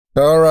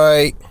All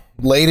right,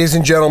 ladies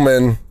and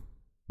gentlemen,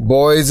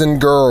 boys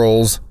and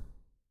girls,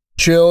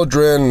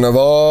 children of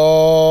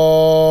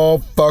all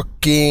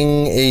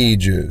fucking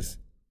ages,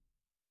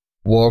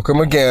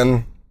 welcome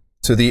again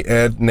to the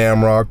Ed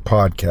Namrock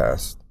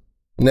podcast.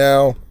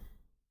 Now,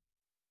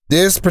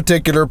 this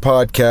particular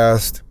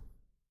podcast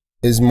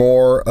is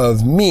more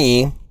of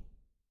me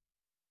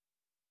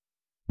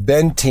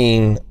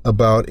venting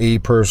about a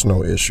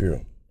personal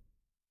issue.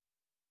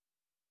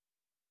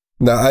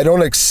 Now, I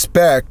don't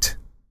expect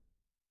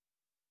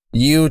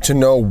you to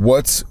know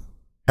what's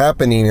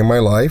happening in my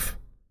life,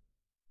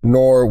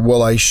 nor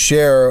will I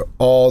share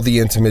all the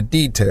intimate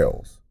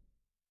details.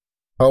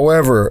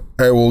 However,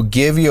 I will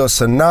give you a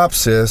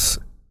synopsis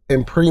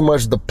and pretty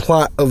much the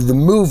plot of the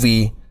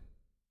movie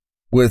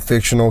with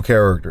fictional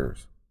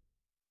characters.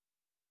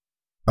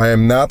 I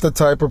am not the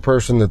type of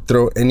person to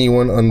throw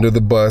anyone under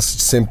the bus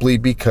simply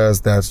because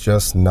that's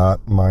just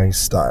not my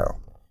style.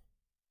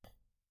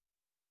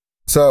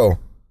 So,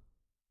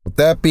 with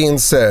that being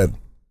said,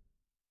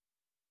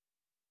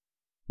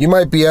 you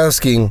might be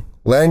asking,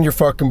 land your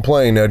fucking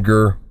plane,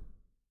 Edgar.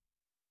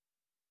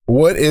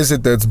 What is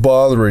it that's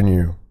bothering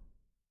you?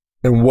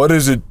 And what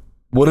does it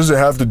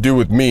have to do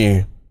with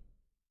me?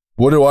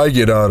 What do I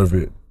get out of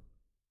it?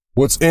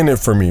 What's in it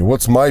for me?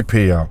 What's my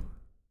payout?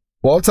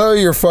 Well, I'll tell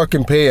you your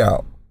fucking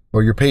payout,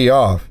 or your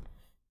payoff.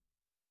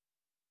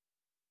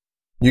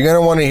 You're going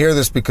to want to hear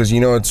this because you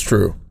know it's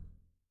true.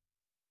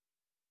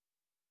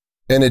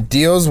 And it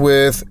deals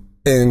with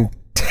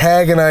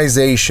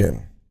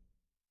antagonization.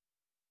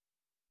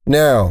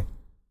 Now,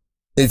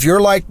 if you're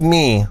like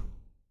me,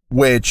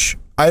 which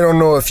I don't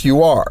know if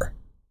you are,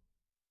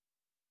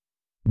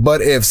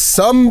 but if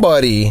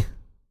somebody,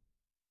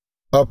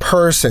 a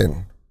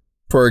person,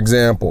 for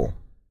example,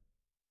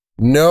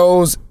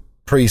 knows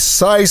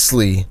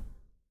precisely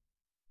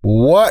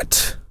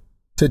what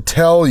to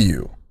tell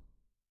you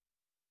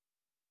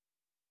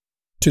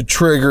to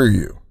trigger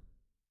you,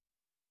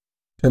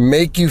 to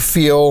make you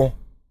feel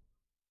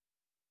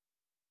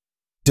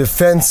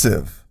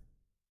defensive,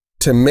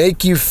 to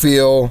make you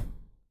feel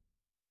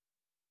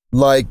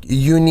like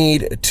you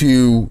need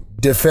to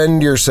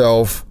defend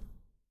yourself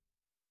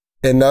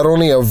in not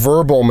only a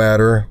verbal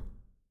matter,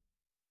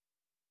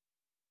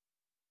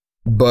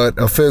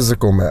 but a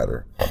physical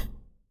matter.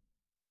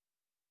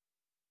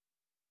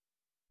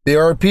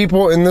 There are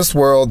people in this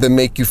world that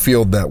make you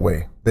feel that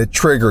way, that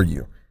trigger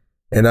you.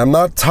 And I'm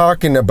not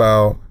talking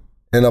about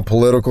in a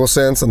political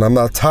sense, and I'm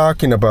not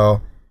talking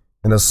about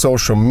in a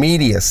social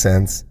media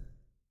sense.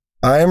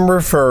 I'm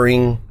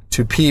referring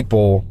to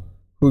people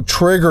who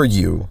trigger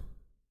you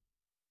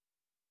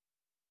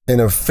in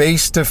a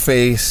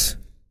face-to-face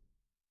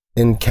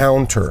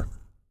encounter,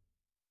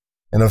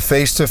 in a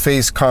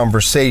face-to-face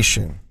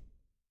conversation,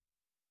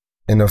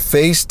 in a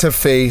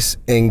face-to-face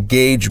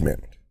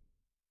engagement.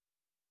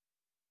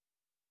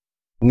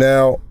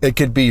 Now, it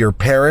could be your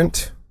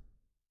parent,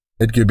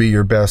 it could be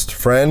your best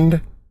friend,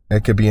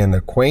 it could be an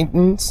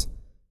acquaintance,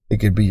 it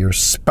could be your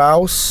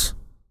spouse,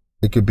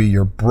 it could be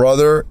your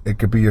brother, it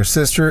could be your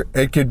sister,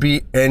 it could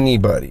be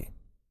anybody.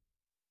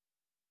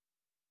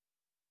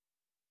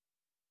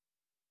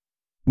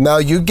 Now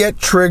you get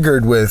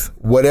triggered with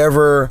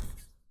whatever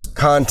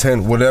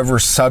content, whatever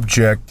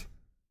subject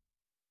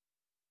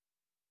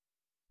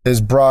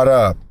is brought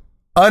up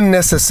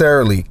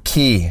unnecessarily.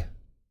 Key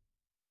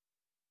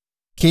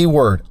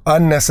word,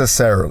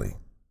 unnecessarily.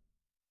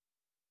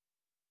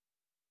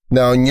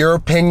 Now, in your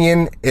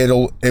opinion, it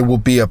will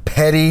be a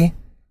petty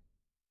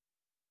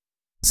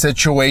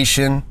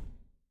situation,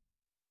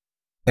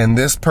 and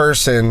this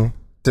person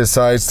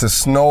decides to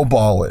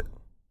snowball it.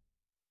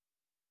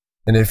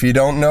 And if you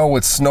don't know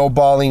what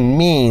snowballing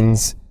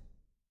means,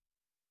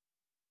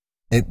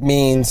 it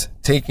means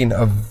taking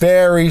a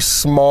very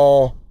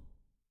small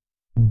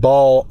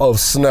ball of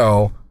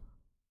snow,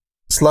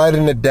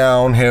 sliding it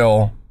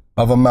downhill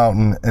of a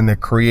mountain, and it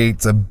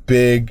creates a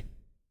big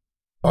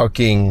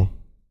fucking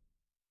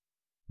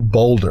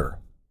boulder.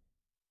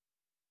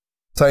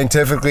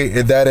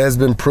 Scientifically, that has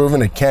been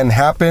proven it can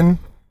happen,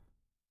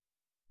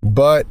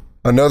 but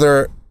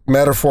another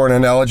metaphor and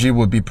analogy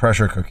would be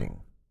pressure cooking.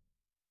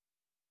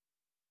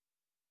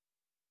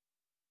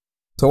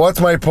 So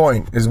what's my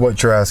point, is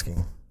what you're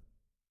asking.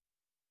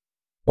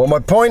 Well, my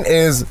point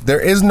is,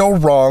 there is no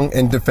wrong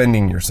in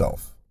defending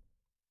yourself.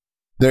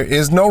 There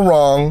is no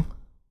wrong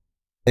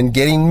in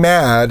getting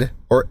mad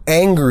or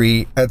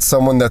angry at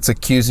someone that's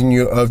accusing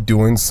you of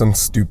doing some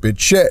stupid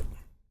shit.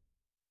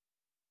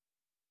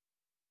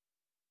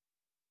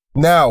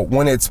 Now,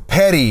 when it's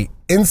petty,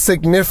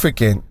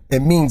 insignificant,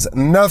 it means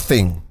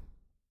nothing.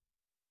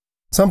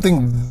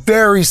 Something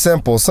very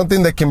simple,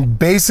 something that can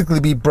basically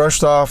be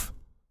brushed off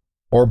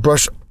or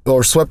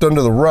swept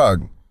under the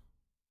rug.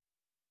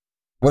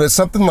 When it's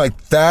something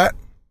like that,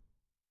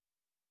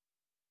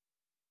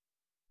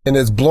 and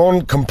it's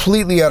blown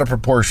completely out of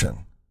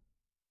proportion,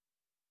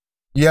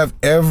 you have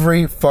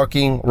every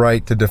fucking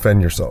right to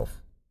defend yourself.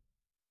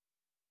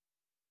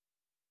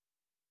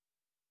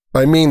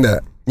 I mean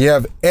that. You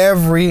have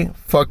every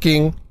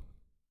fucking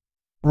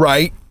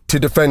right to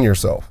defend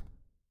yourself.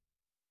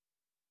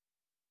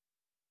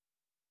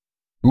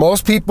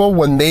 Most people,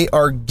 when they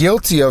are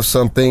guilty of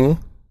something,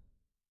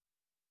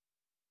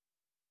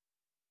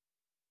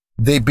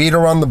 they beat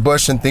around the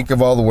bush and think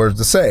of all the words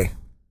to say.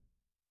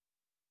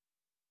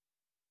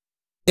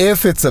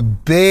 If it's a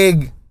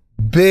big,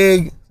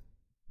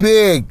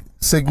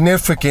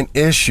 significant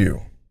issue,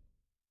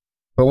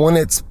 but when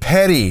it's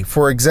petty,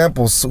 for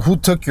example, so who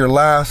took your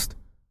last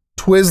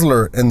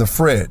Twizzler in the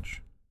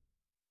fridge?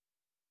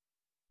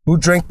 Who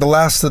drank the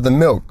last of the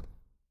milk?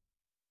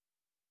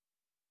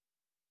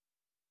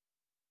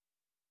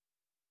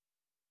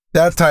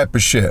 That type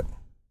of shit.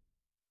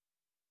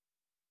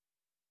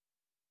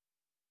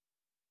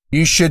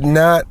 You should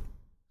not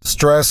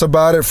stress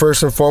about it,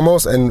 first and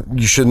foremost, and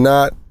you should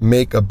not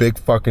make a big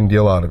fucking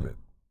deal out of it,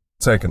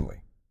 secondly.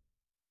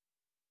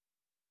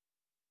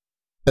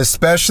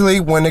 Especially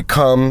when it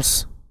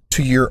comes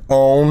to your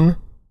own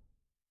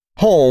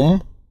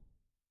home,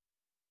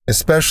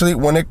 especially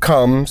when it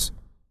comes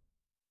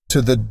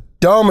to the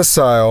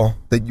domicile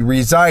that you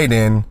reside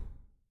in,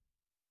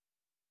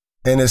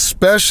 and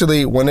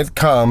especially when it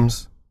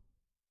comes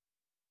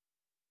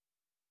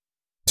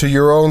to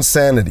your own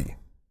sanity.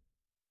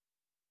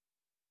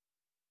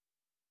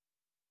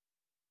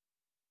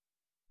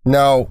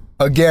 Now,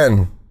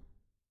 again,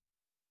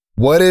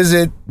 what is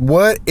it?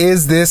 What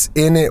is this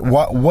in it?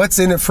 What's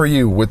in it for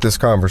you with this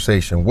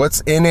conversation? What's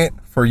in it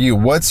for you?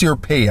 What's your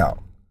payout?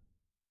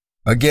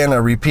 Again, I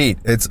repeat,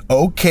 it's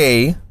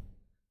okay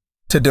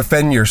to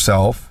defend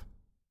yourself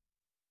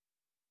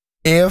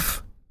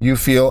if you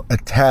feel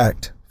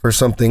attacked for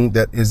something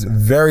that is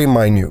very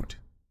minute,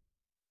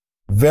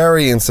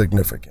 very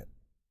insignificant.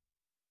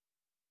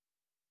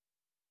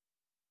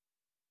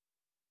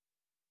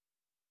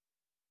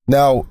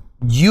 Now,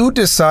 you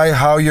decide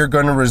how you're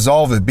going to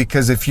resolve it,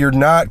 because if you're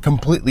not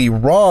completely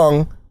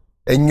wrong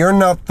and you're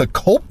not the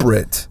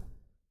culprit,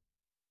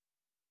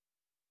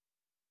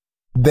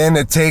 then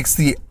it takes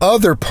the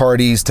other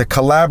parties to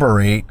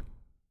collaborate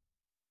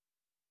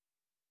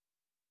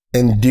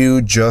and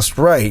do just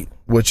right,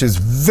 which is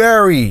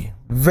very,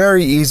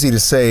 very easy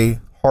to say,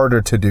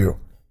 harder to do.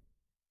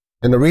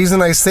 And the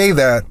reason I say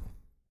that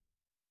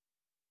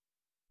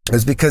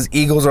is because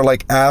egos are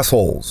like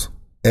assholes.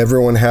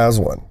 Everyone has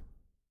one.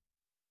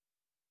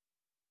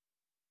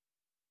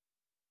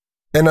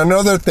 And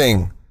another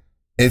thing,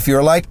 if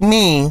you're like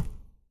me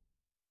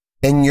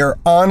and your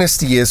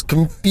honesty is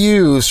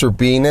confused for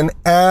being an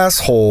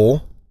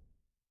asshole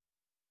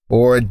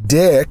or a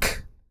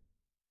dick,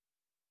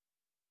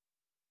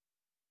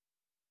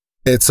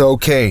 it's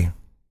okay.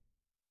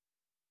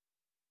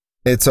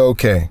 It's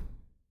okay.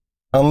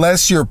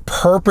 Unless you're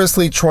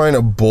purposely trying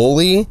to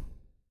bully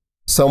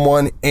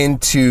someone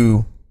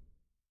into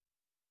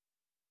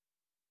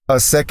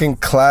a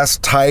second-class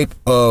type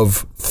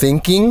of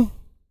thinking,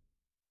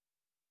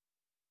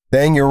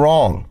 then you're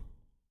wrong.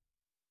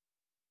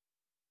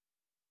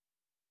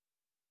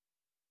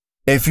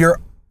 If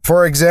you're,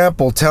 for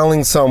example,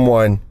 telling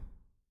someone,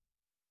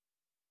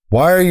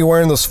 why are you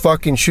wearing those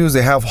fucking shoes?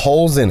 They have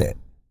holes in it.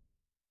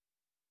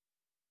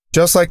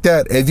 Just like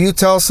that. If you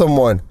tell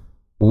someone,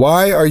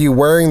 why are you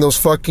wearing those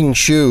fucking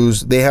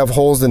shoes? They have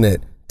holes in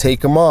it. Take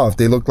them off.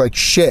 They look like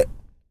shit.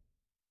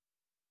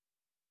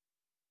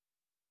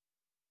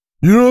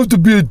 You don't have to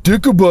be a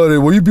dick about it.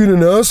 Why are you being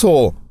an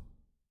asshole?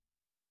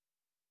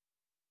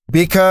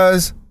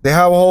 Because they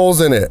have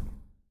holes in it.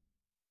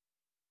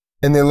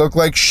 And they look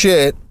like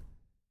shit.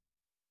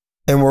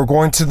 And we're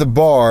going to the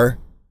bar.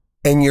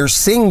 And you're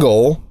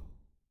single.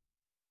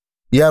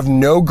 You have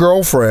no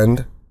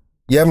girlfriend.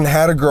 You haven't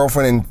had a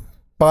girlfriend in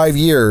 5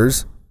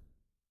 years.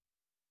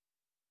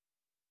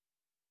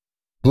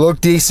 Look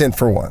decent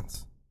for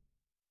once.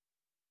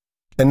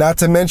 And not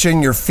to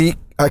mention your feet.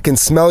 I can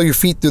smell your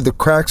feet through the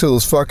cracks of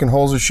those fucking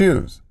holes of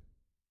shoes.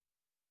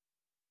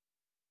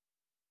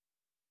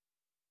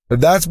 If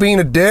that's being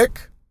a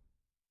dick,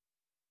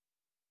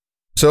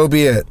 so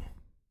be it.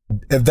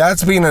 If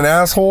that's being an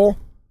asshole,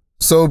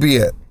 so be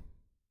it.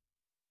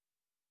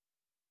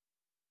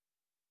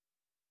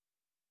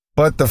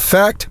 But the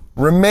fact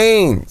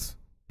remains,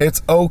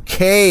 it's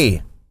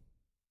okay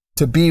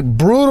to be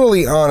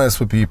brutally honest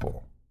with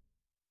people.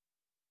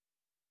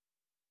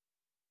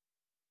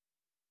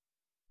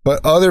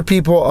 But other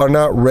people are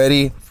not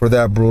ready for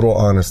that brutal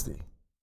honesty.